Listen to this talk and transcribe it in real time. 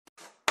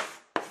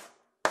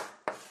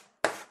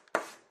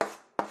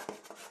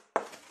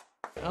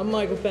I'm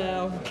Michael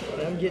Powell,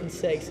 and I'm getting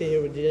sexy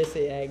here with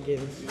Jesse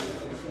Atkins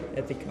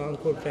at the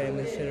Concord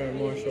Family Center in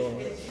Marshall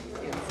Arts.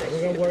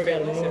 We're going to work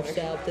out of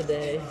North-South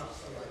today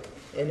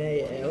in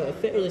a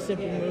fairly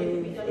simple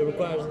move. It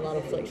requires a lot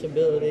of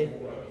flexibility,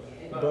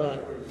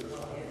 but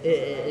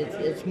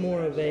it's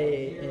more of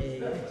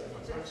a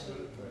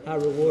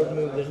high-reward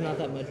move. There's not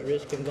that much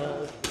risk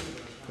involved,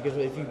 because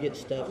if you get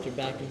stuffed, you're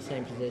back in the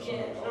same position.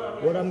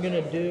 What I'm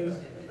going to do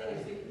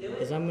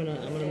is I'm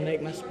gonna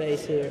make my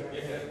space here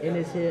in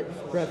his hips,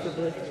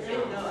 preferably.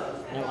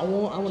 Now I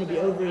want to be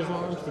over his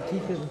arms to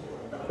keep him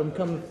from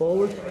coming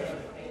forward.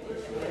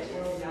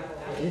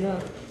 You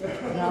know.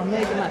 Now I'm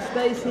making my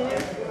space here,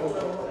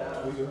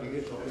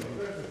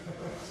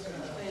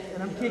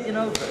 and I'm kicking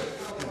over.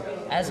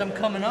 As I'm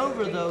coming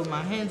over, though,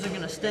 my hands are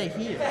gonna stay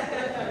here.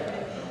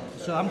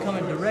 So I'm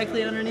coming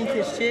directly underneath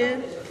his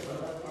chin,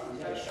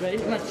 straight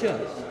to my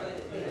chest.